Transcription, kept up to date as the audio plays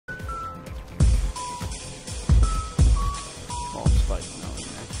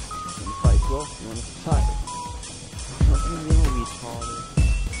Fuck. Fucking little retarded.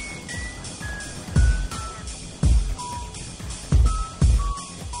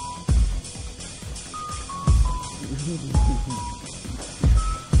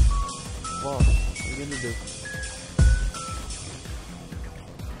 What? What are you gonna do?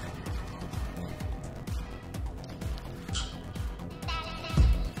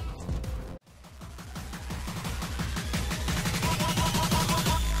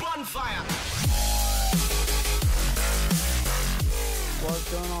 What's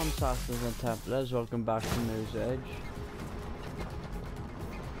going on, Assassins and Templars? Welcome back to Mirror's Edge.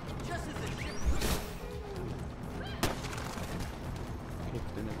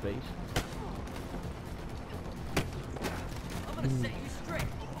 Kicked in the face. I'm gonna set you straight.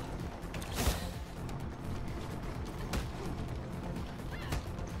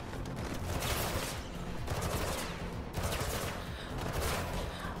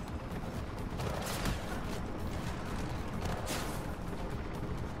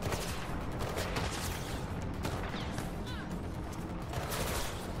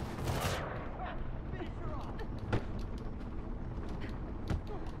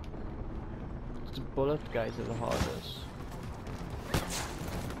 The bullet guys are the hardest.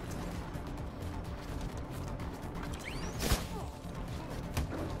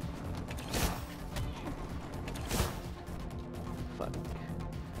 Fuck.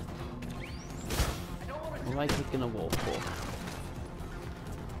 What am I kicking a wall for?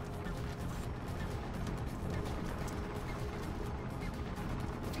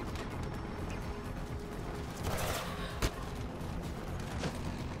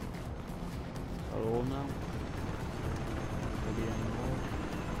 All now. Maybe anymore.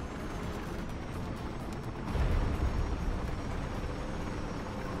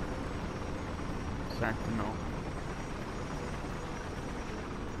 Exactly no.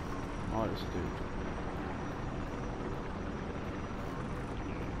 Oh, this dude.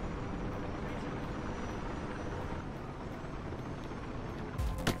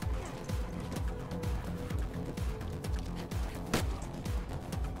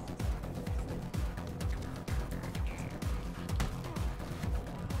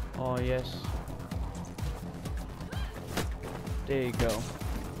 Oh yes. There you go.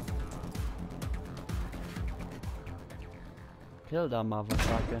 Kill that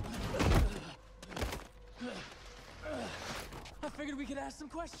motherfucker. I figured we could ask some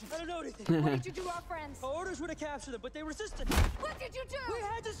questions. I don't know anything. What did you do to our friends? Our orders were to capture them, but they resisted. What did you do? We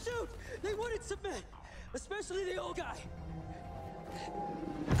had to shoot. They wouldn't submit, especially the old guy.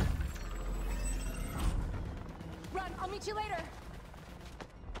 Run, I'll meet you later.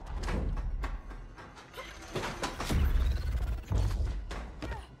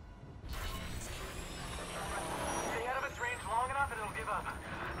 Stay out of its range long enough and it'll give up.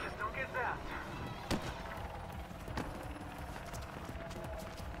 Just don't get zapped.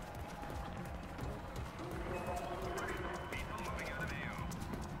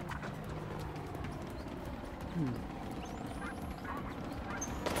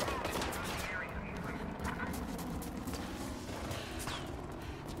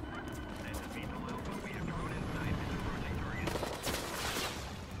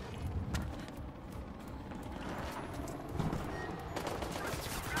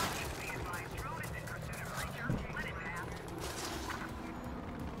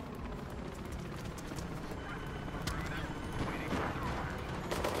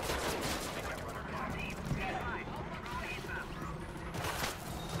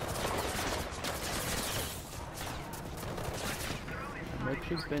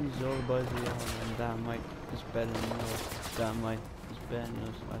 Metric Ben Zorba and Dynamite is better than yours. Dynamite is better than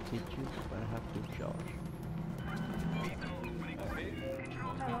yours. I teach you, but I have to charge.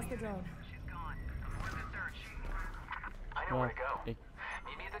 I lost the drone. She's gone. Where's the search? I know where to go. Meet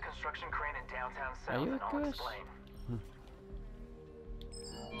me at the construction crane in downtown Are South you a and I'll curse? explain.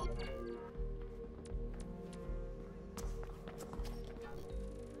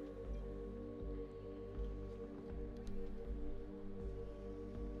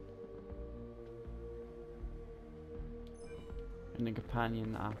 In the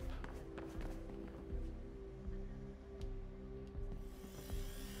companion app.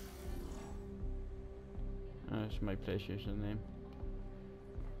 That's my PlayStation name.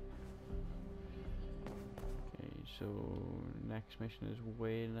 Okay, so next mission is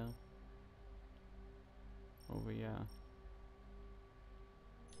Whaler. Over here.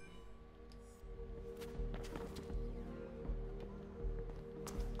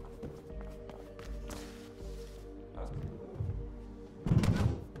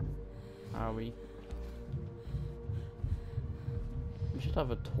 Are we? We should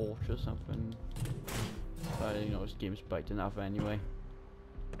have a torch or something. You know, this game's biting enough anyway.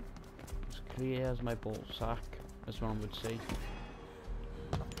 As clear as my ball sack, as one would say.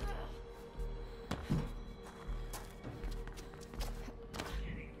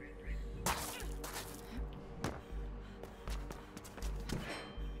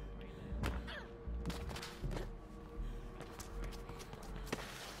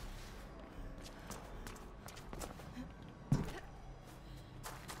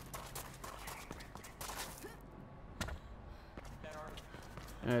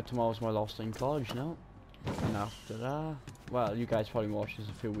 Tomorrow's my last day in college now, and after that, well, you guys probably watch this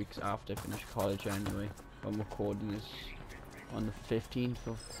a few weeks after I finish college anyway. I'm recording this on the 15th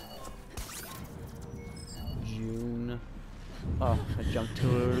of June. Oh, I jumped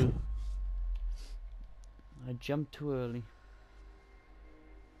too early.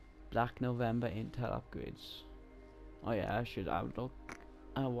 Black November Intel upgrades. Oh yeah, I should have a look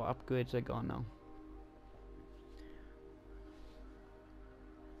at what upgrades I got now.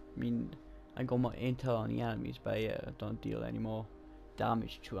 I mean, I got more intel on the enemies, but yeah, I don't deal any more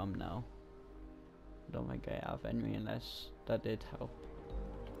damage to them now. I don't think I have any, unless that did help.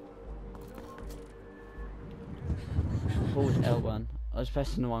 Hold L1. I was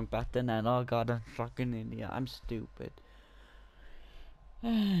pressing the wrong button and oh god, I'm fucking idiot. I'm stupid.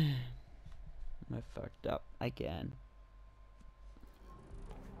 I fucked up again.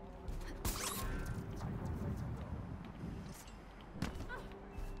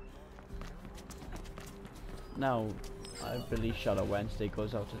 Now, I believe Shadow Wednesday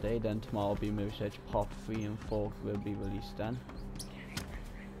goes out today, then tomorrow will be Mirror's Edge Part 3 and 4 will be released then.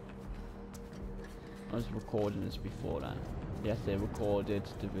 I was recording this before then. Yes, they recorded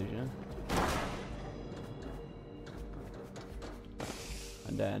Division.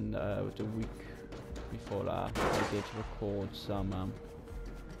 And then the week before that, I did record some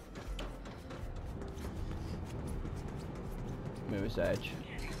Mirror's Edge.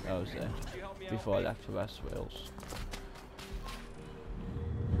 That was it. Before I left for West Wales.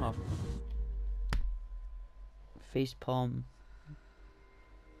 Oh. Facepalm.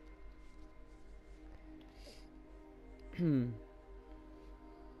 Could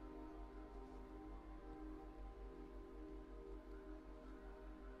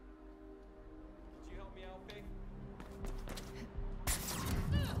you help me out, Faith?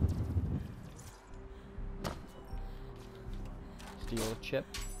 Steel chip.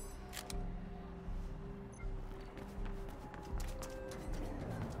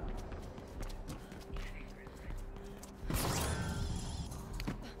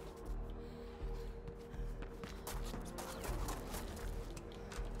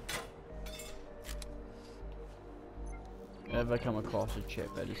 If I come across a chip,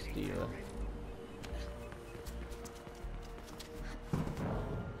 I just steal it.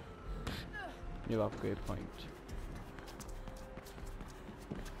 New upgrade point.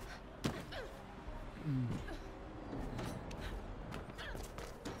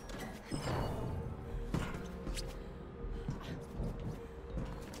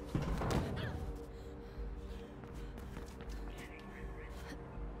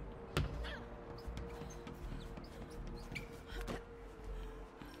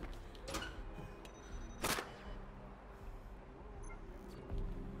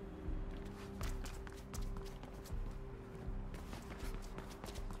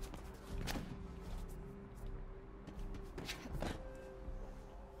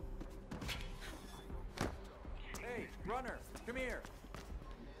 Runner, come here.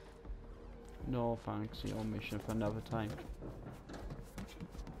 No thanks, your mission for another time.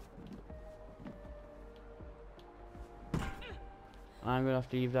 I'm gonna have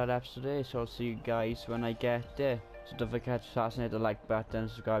to leave that episode today, so I'll see you guys when I get there. So don't forget to assassinate the like button and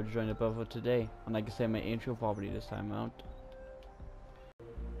subscribe to join the brother today. And like I say, my intro probably this time out.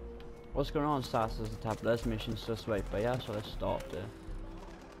 What's going on, Sass? As the tablet mission's just right by us, so let's start there.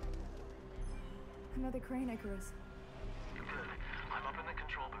 Another crane, Icarus. Good. I'm up in the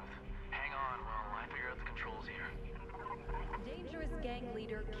control booth. Hang on while I figure out the controls here. Dangerous gang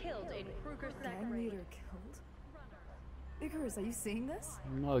leader killed in Kruger Gang Sector. leader killed? Icarus, are you seeing this?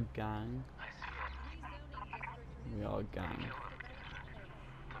 No gang. I see it. We are gang. Kill him.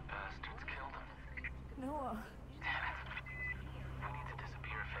 The bastards killed him. Noah. Damn it. We need to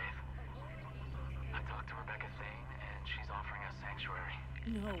disappear, Faith. I talked to Rebecca Thane, and she's offering us sanctuary.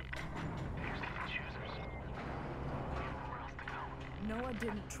 No. Here's the choosers. We have nowhere else to go. Noah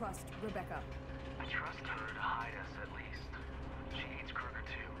didn't trust Rebecca. I trust her to hide us at least. She hates Kruger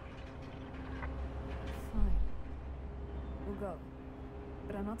too. Fine. We'll go.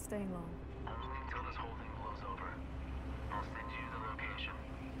 But I'm not staying long. Only until this whole thing blows over. I'll send you the location.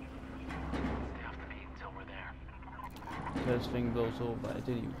 Stay off the beat until we're there. First thing blows over.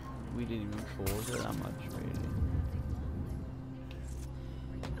 We didn't even cause it that much, really.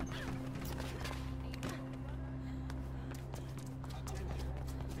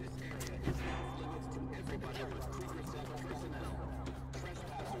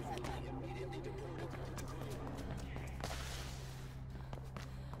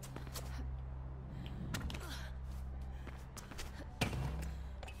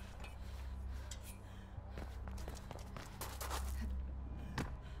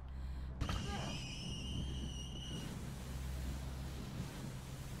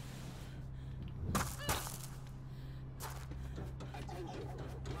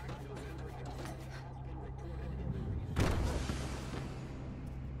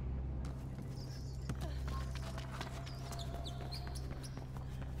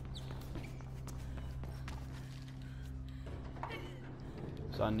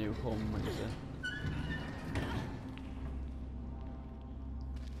 It's our new home, Wednesday.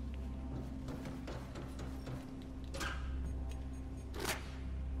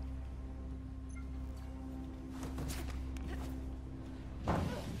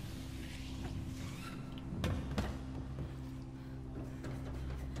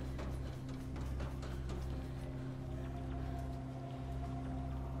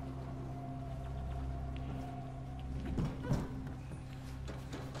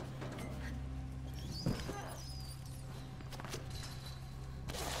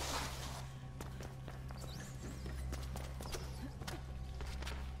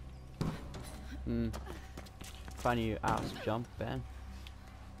 Funny ass jump, Ben.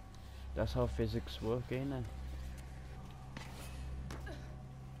 That's how physics work, ain't it?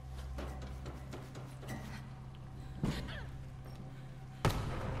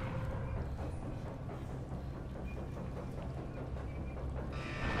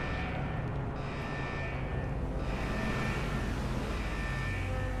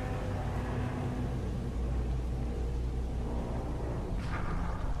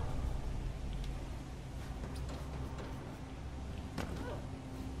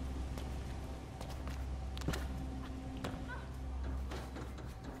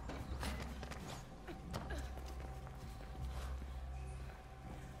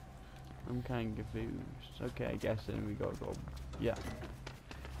 I'm kind of confused. Okay, I guess then we gotta go. Yeah.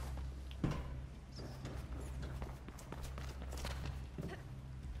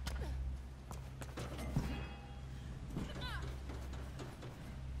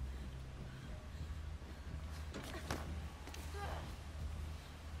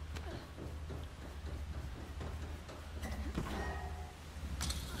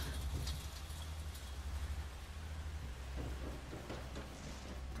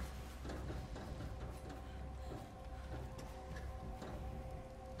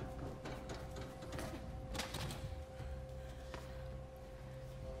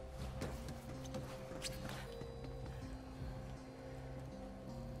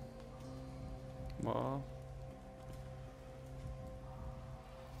 Well,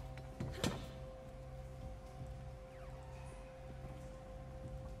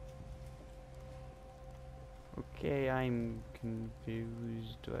 okay, I'm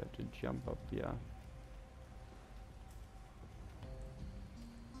confused. Do I have to jump up? Yeah.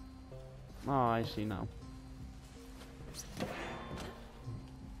 Oh, I see now.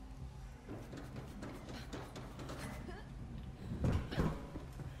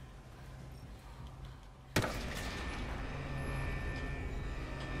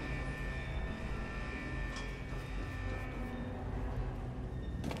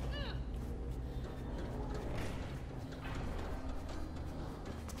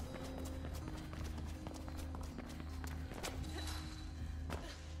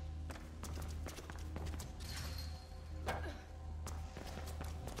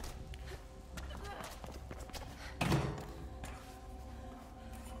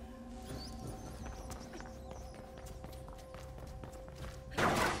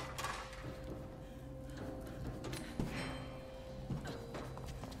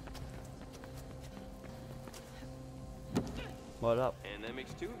 What up? And that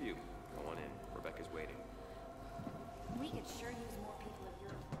makes two of you. Go on in. Rebecca's waiting. We could sure use more people of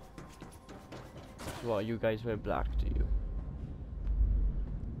your. What, you guys wear black, do you?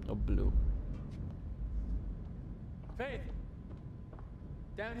 Or blue? Faith!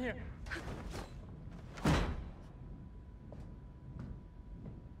 Down here.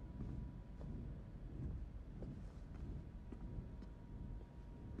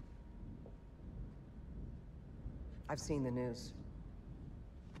 I've seen the news.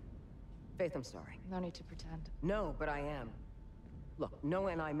 Faith, I'm sorry. No need to pretend. No, but I am. Look,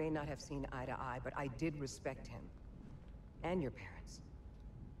 Noah and I may not have seen eye to eye, but I did respect him. And your parents.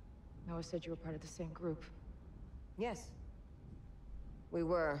 Noah said you were part of the same group. Yes. We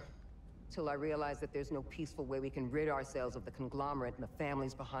were. Till I realized that there's no peaceful way we can rid ourselves of the conglomerate and the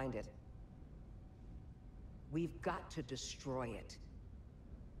families behind it. We've got to destroy it.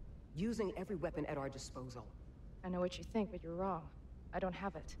 Using every weapon at our disposal. I know what you think, but you're wrong. I don't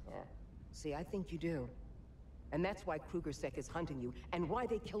have it. Yeah. See, I think you do. And that's why KrugerSec is hunting you, and why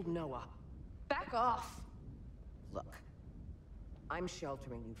they killed Noah. Back off! Look, I'm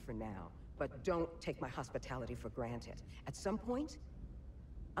sheltering you for now, but don't take my hospitality for granted. At some point,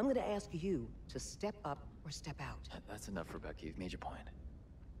 I'm gonna ask you to step up or step out. That's enough, Rebecca. You've made your point.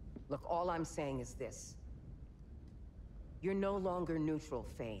 Look, all I'm saying is this. You're no longer neutral,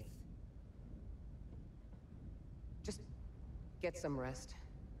 Faith. Just get some rest.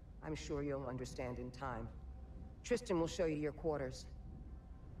 I'm sure you'll understand in time. Tristan will show you your quarters.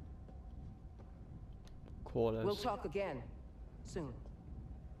 Quarters. We'll talk again, soon.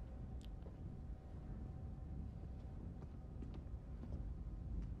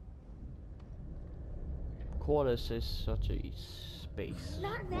 Quarters is such a space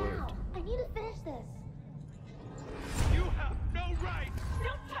Not word. now! I need to finish this! You have no right!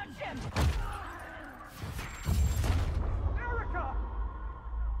 Don't touch him! Erica!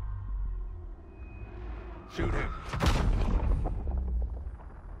 Shoot him.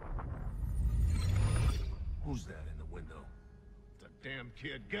 Who's that in the window? It's a damn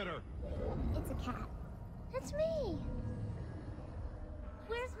kid. Get her! It's a cat. It's me!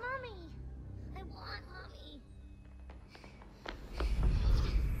 Where's Mommy? I want Mommy.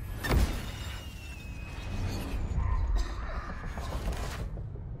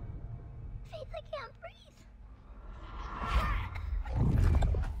 Faith, I can't breathe.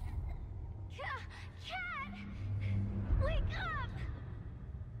 Cat! Wake up!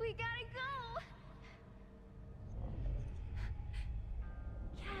 We gotta go!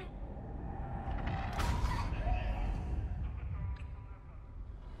 Cat.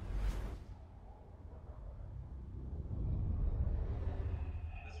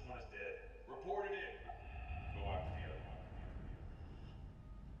 This one is dead. Report it in. Go after the other one.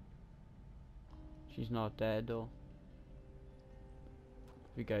 She's not dead though.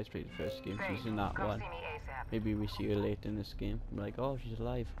 If you guys played the first game, she's in that one. Maybe we see her later in this game. I'm like, oh, she's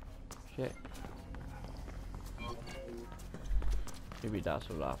alive. Shit. Maybe that's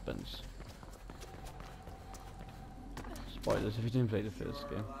what happens. Spoilers if you didn't play the first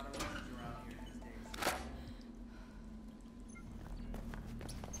game.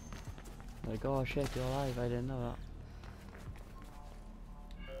 Like, oh shit, you're alive, I didn't know that.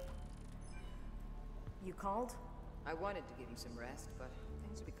 You called? I wanted to give you some rest, but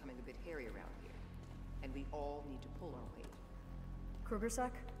things are becoming a bit hairy around here. And we all need to pull our weight.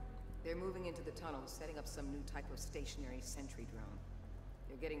 KrugerSec? They're moving into the tunnels, setting up some new type of stationary sentry drone.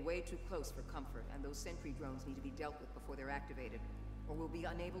 They're getting way too close for comfort, and those sentry drones need to be dealt with before they're activated, or we'll be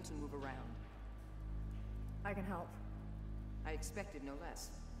unable to move around. I can help. I expected no less.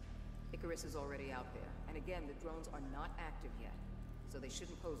 Icarus is already out there, and again, the drones are not active yet, so they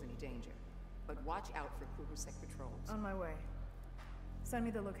shouldn't pose any danger. But watch out for KrugerSec patrols. On my way. Send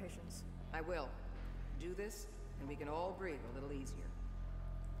me the locations. I will. Do this, and we can all breathe a little easier.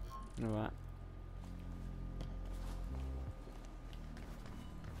 Alright.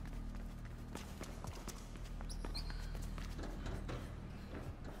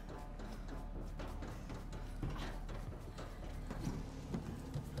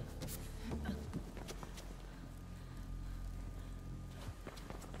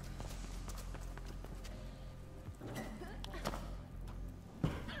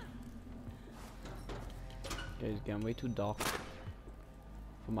 Yeah, it's getting way too dark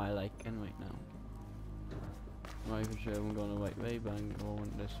for my liking right now. I'm not even sure I'm going the right way, but I'm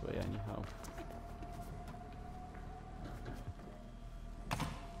going this way anyhow.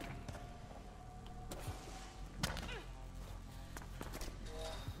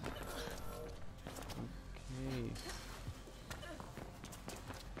 Okay.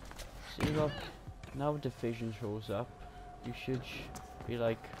 See, look, now the vision shows up. You should be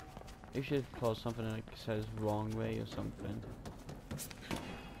like, you should call something like says wrong way or something.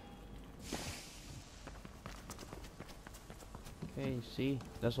 Okay, see,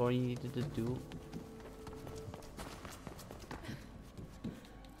 that's all you needed to do.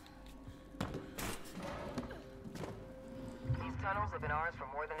 These tunnels have been ours for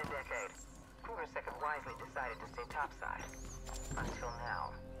more than a decade. KrugerSec have wisely decided to stay topside. Until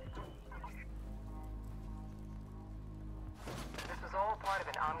now. This was all part of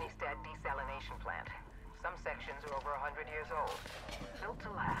an Omnistat desalination plant. Some sections are over 100 years old. Built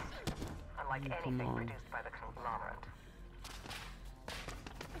to last. Unlike anything produced by the conglomerate.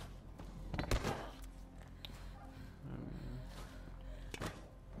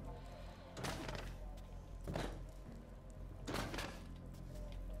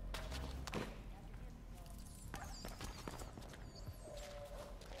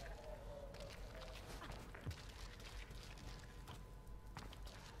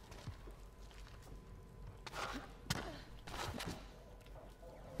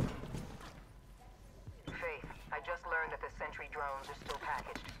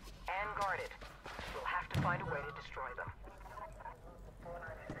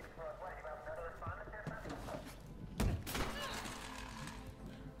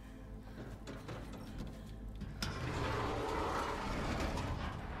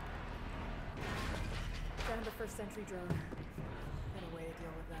 first sentry drone. Got a way to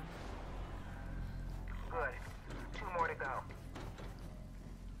deal with them. Good. 2 more to go.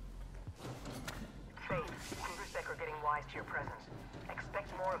 Faith, Cruisersec are getting wise to your presence.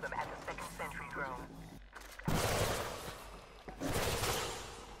 Expect more of them at the second sentry drone.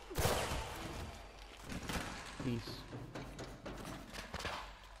 Peace.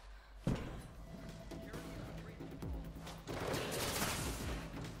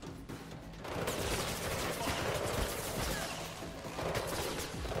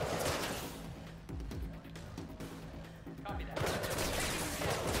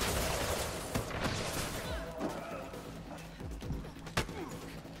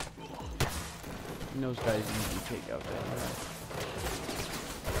 And those guys usually take out that.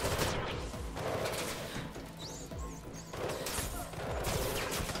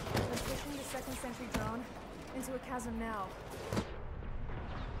 We're pushing the second sentry drone into a chasm now.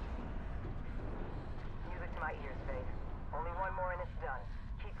 Music to my ears, Faith. Only 1 more and it's done.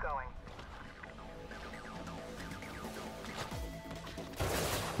 Keep going.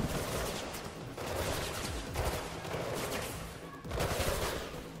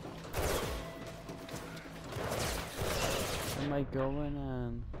 Am I going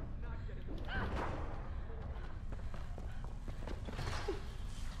on?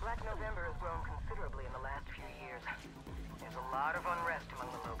 Black November has grown considerably in the last few years. There's a lot of unrest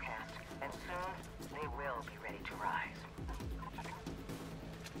among the low-caste, and soon they will be ready to rise.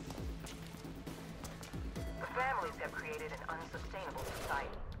 The families have created an unsustainable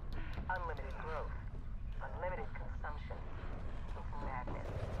society. Unlimited growth, unlimited consumption. It's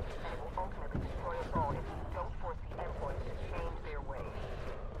madness, and it will ultimately destroy us all if we don't force the Employees to change their ways.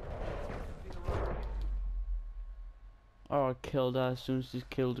 Oh, I killed her as soon as she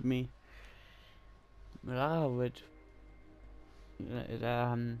killed me. But I would.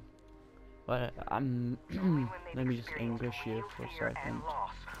 But let me just English here for a second.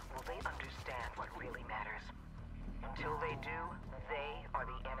 Loss, will they understand what really matters? Until they do, they are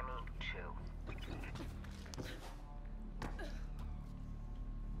the enemy too.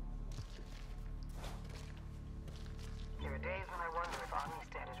 There are days when I wonder if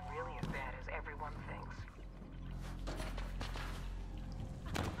Omnistat is really as bad as everyone thinks.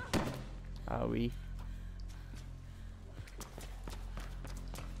 Are we?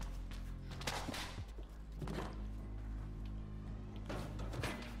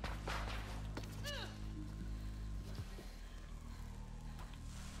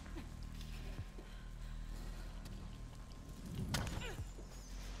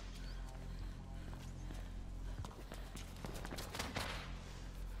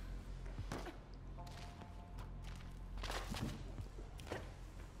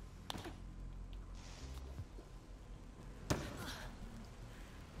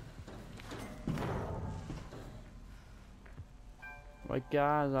 Right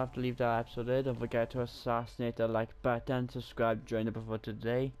guys, I have to leave that episode there. Don't forget to assassinate the like button, subscribe, join the before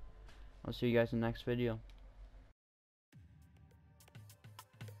today. I'll see you guys in the next video.